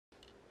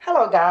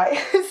Hello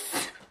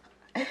guys.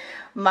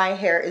 My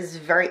hair is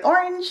very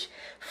orange.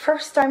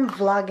 First time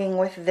vlogging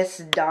with this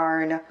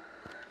darn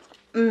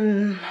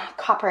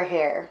copper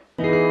hair.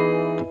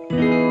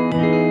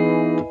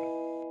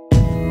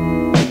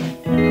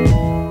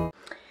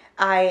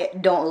 I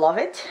don't love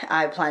it.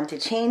 I plan to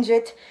change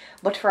it,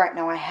 but for right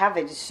now I have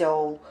it,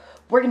 so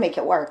we're gonna make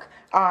it work.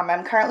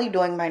 I'm currently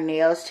doing my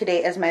nails.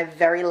 Today is my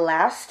very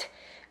last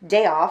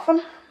day off.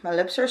 My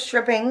lips are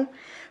stripping.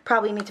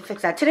 Probably need to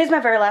fix that. Today's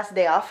my very last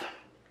day off.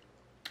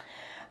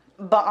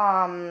 But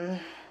I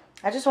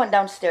just went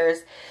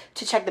downstairs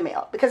to check the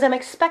mail because I'm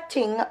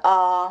expecting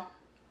a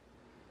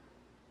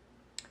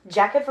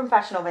jacket from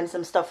Fashion Nova and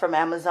some stuff from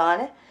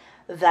Amazon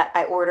that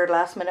I ordered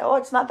last minute. Oh,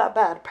 it's not that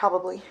bad,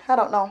 probably. I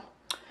don't know.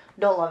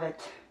 Don't love it.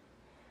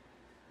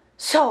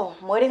 So,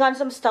 I'm waiting on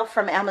some stuff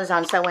from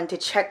Amazon, so I went to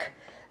check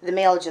the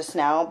mail just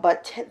now,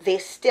 but they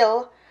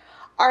still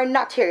are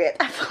not here yet.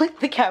 I feel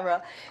like the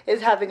camera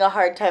is having a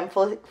hard time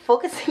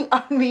focusing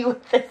on me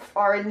with this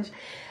orange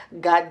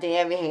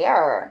goddamn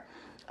hair.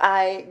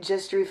 I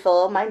just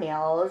refilled my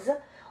nails.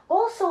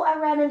 Also, I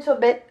ran into a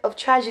bit of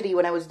tragedy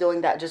when I was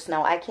doing that just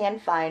now. I can't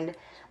find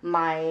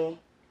my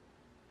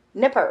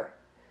nipper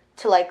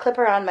to like clip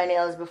around my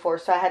nails before,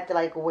 so I had to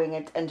like wing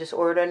it and just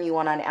order a new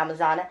one on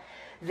Amazon.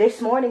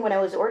 This morning when I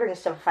was ordering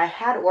stuff, if I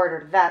had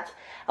ordered that,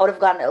 I would have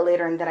gotten it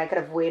later and then I could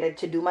have waited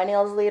to do my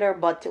nails later,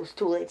 but it was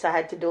too late, so I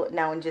had to do it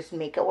now and just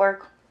make it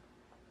work.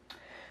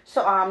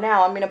 So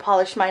now I'm gonna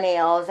polish my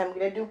nails. I'm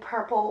gonna do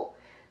purple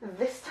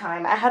this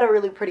time. I had a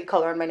really pretty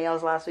color on my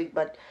nails last week,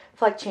 but I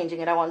feel like changing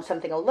it. I want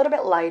something a little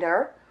bit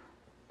lighter.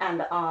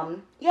 And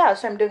yeah,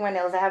 so I'm doing my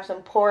nails. I have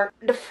some pork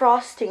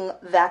defrosting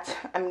that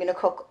I'm gonna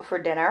cook for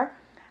dinner.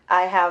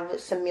 I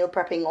have some meal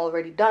prepping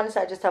already done,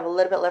 so I just have a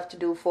little bit left to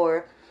do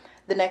for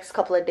the next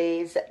couple of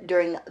days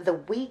during the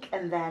week,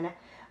 and then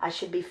I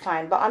should be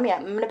fine. But yeah,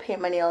 I'm gonna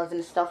paint my nails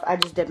and stuff. I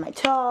just did my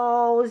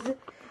toes.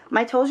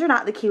 My toes are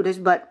not the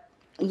cutest, but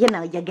you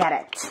know, you get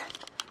it.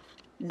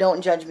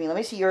 Don't judge me. Let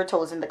me see your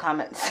toes in the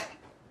comments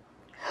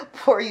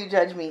before you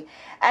judge me.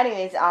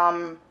 Anyways,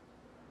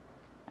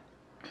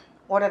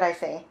 what did I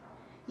say?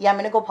 Yeah, I'm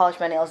gonna go polish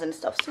my nails and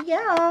stuff. So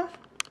yeah,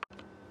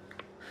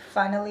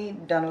 finally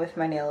done with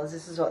my nails.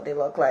 This is what they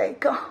look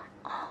like.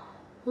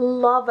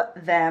 Love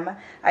them.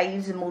 I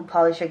use the mood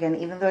polish again,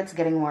 even though it's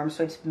getting warm,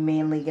 so it's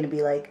mainly gonna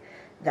be like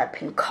that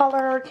pink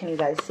color. Can you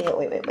guys see it?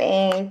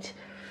 Wait.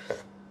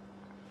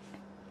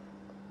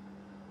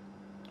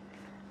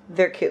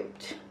 They're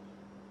cute.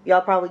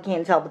 Y'all probably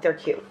can't tell, but they're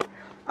cute.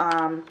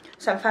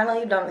 So I'm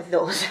finally done with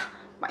those.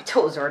 My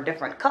toes are a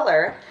different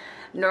color.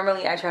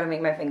 Normally I try to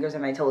make my fingers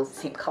and my toes the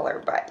same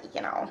color, but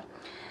you know,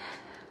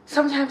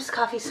 sometimes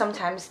coffee,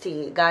 sometimes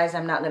tea. Guys,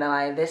 I'm not gonna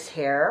lie, this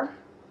hair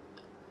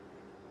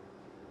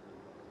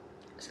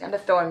is kind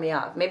of throwing me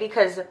off. Maybe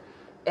because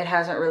it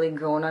hasn't really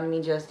grown on me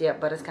just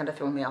yet, but it's kind of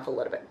throwing me off a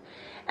little bit.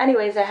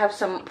 Anyways, I have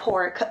some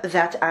pork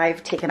that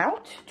I've taken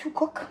out to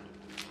cook.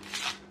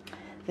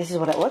 This is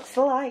what it looks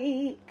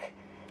like.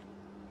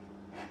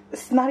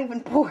 It's not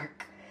even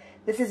pork.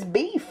 This is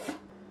beef.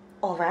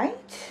 All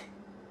right.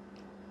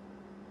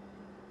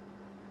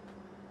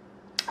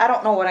 I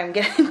don't know what I'm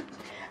gonna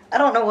I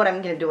don't know what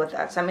I'm gonna do with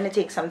that, so I'm gonna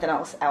take something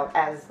else out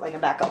as like a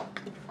backup.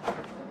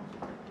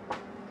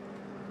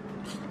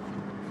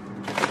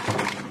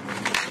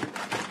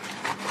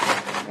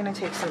 I'm gonna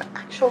take some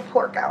actual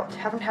pork out.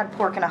 Haven't had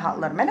pork in a hot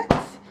little minute.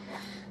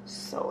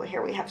 So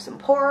here we have some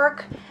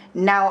pork.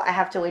 Now I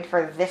have to wait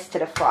for this to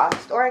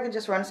defrost, or I could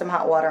just run some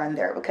hot water in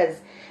there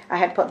because I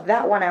had put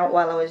that one out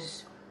while I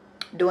was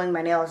doing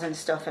my nails and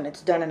stuff, and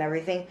it's done and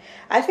everything.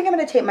 I think I'm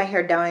going to take my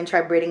hair down and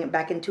try braiding it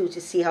back in two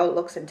to see how it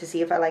looks and to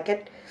see if I like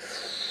it.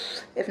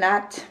 If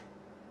not,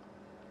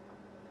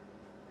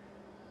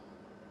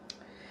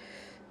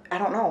 I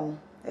don't know.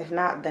 If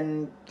not,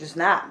 then just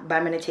not. But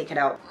I'm going to take it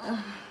out.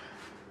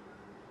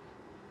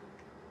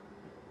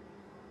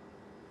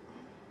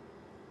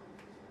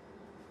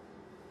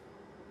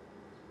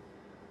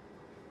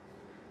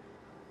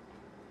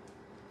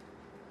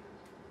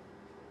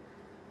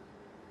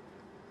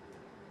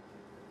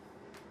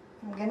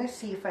 I'm gonna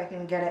see if I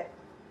can get it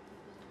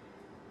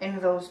in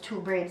those two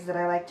braids that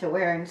I like to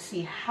wear and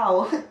see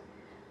how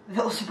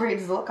those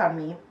braids look on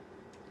me.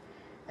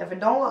 If it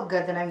don't look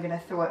good, then I'm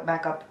gonna throw it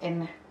back up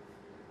in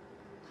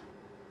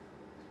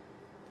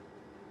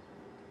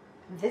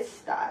this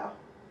style.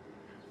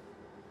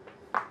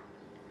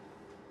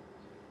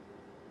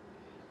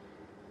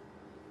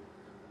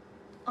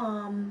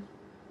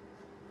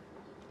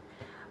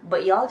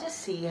 But y'all just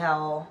see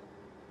how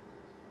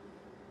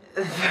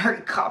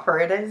very copper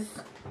it is.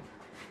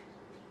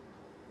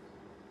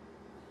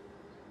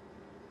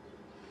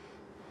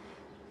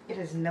 It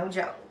is no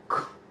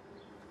joke.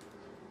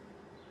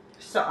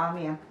 So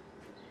yeah,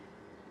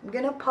 I'm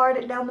gonna part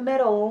it down the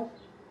middle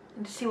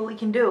and see what we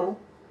can do.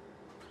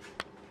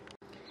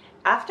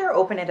 After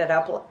opening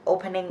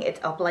it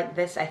up like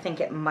this, I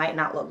think it might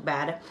not look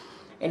bad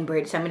in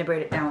braids, so I'm gonna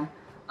braid it down.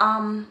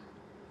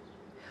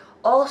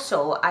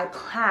 Also, I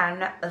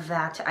plan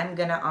that I'm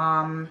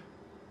gonna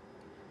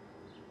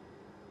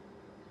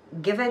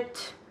give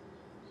it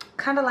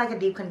kind of like a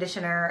deep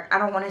conditioner. I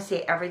don't want to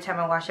say every time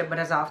I wash it, but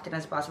as often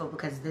as possible,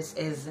 because this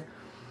is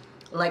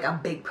like a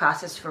big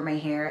process for my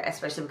hair,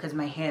 especially because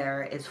my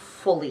hair is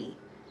fully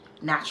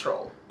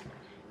natural,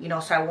 you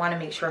know, so I want to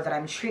make sure that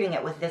I'm treating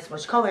it with this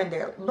much color in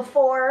there.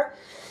 Before,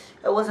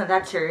 it wasn't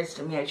that serious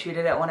to me. I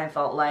treated it when I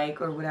felt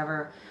like or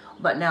whatever,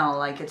 but now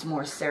like it's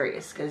more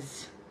serious,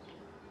 because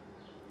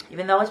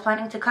even though I was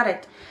planning to cut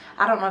it,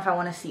 I don't know if I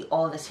want to see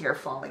all this hair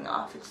falling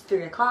off. It's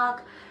 3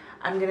 o'clock.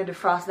 I'm gonna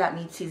defrost that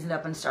meat, season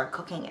up, and start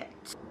cooking it.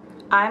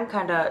 I'm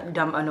kind of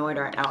dumb annoyed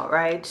right now,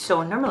 right?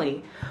 So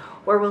normally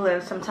where we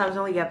live, sometimes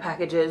when we get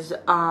packages,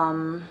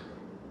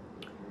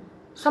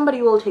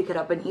 somebody will take it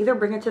up and either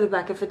bring it to the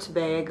back if it's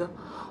big,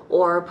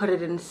 or put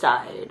it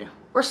inside,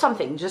 or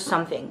something, just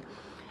something.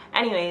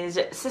 Anyways,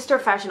 Sister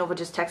Fashion Nova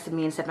just texted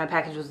me and said my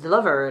package was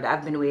delivered.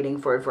 I've been waiting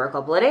for it for a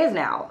couple of days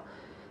now.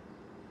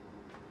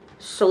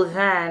 So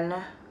then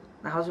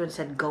my husband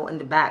said, go in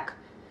the back.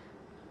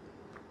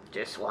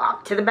 Just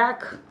walk to the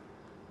back.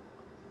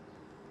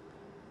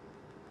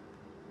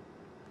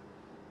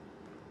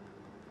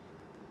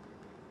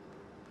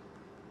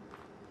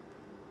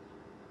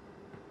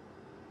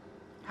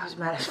 I was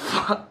mad as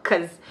fuck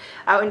because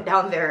I went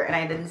down there and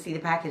I didn't see the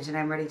package and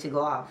I'm ready to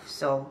go off.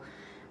 So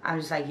I'm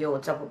just like, yo,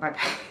 what's up with my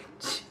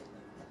package?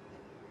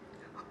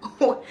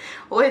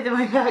 Where's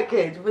my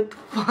package? What the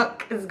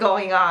fuck is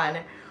going on?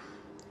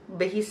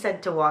 But he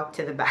said to walk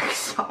to the back,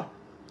 so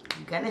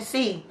I'm gonna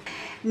see.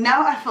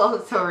 Now I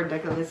felt so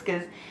ridiculous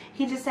because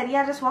he just said,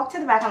 yeah, just walk to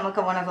the back and look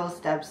at one of those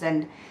steps.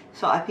 And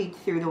so I peeked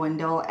through the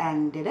window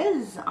and it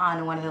is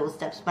on one of those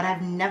steps, but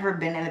I've never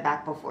been in the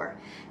back before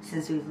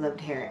since we've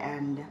lived here,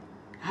 and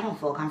I don't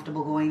feel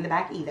comfortable going in the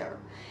back either.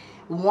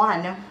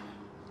 One,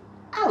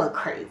 I look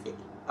crazy,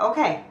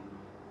 okay?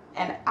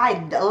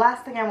 And the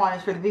last thing I want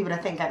is for the people to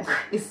think I'm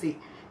crazy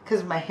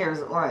because my hair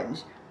is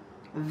orange.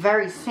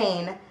 Very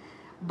sane,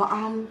 but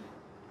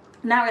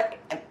now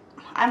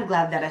I'm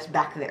glad that it's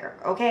back there,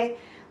 okay?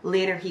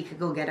 Later he could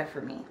go get it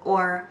for me.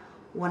 Or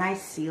when I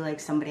see like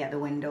somebody at the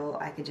window,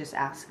 I could just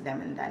ask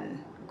them and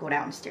then go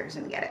downstairs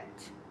and get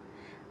it.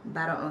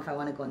 But I don't know if I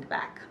want to go in the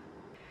back.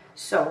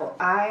 So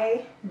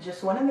I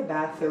just went in the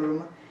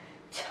bathroom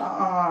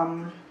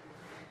to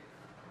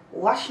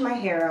wash my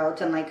hair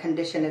out and like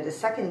condition it a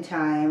second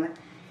time,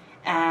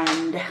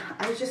 and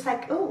I was just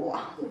like, oh,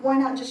 why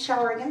not just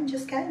shower again,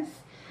 just cause?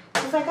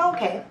 I was like,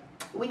 okay,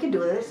 we can do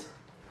this.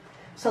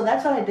 So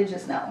that's what I did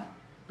just now.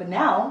 But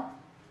now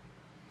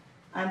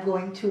I'm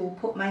going to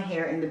put my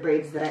hair in the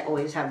braids that I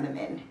always have them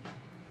in.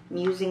 I'm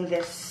using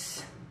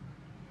this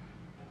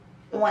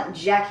Aunt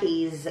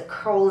Jackie's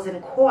Curls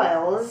and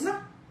Coils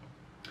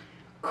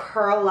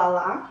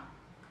Curlala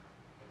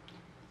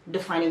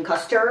Defining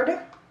Custard,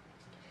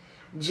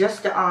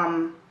 just to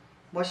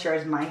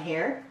moisturize my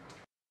hair.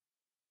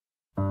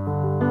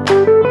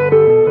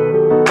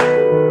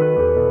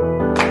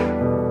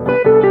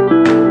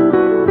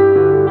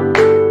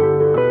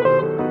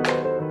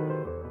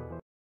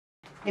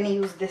 I'm gonna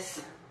use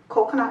this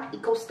Coconut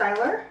Eco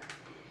Styler,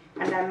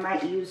 and I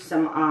might use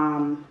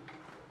some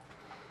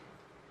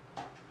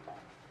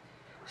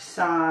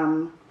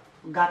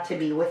Got to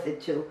Be with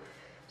it too.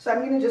 So I'm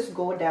gonna just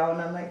go down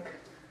and like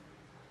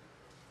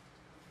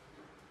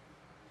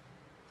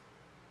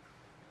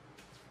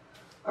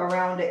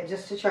around it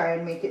just to try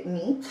and make it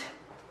neat.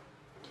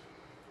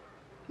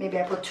 Maybe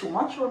I put too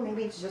much, or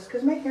maybe it's just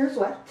because my hair is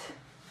wet.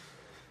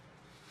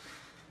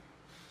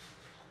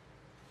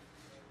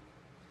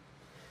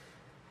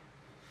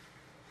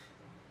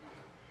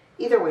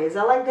 Either ways,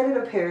 I like that it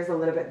appears a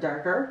little bit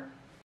darker.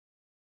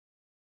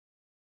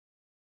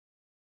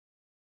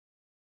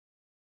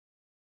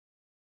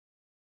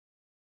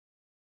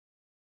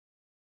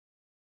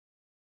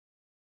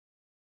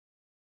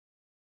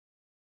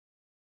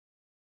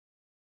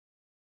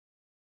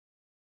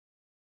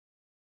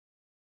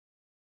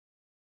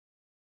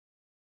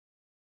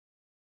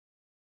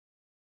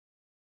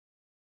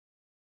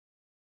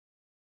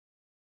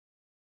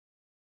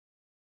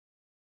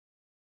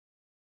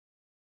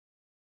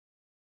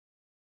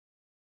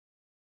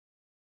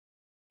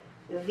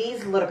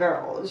 These little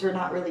girls are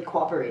not really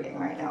cooperating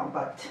right now,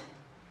 but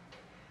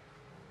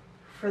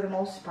for the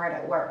most part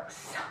it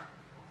works.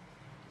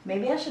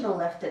 Maybe I should have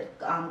left it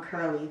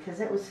curly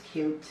because it was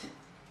cute.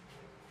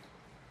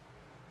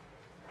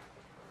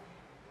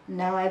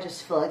 Now I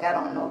just feel like I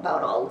don't know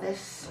about all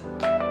this.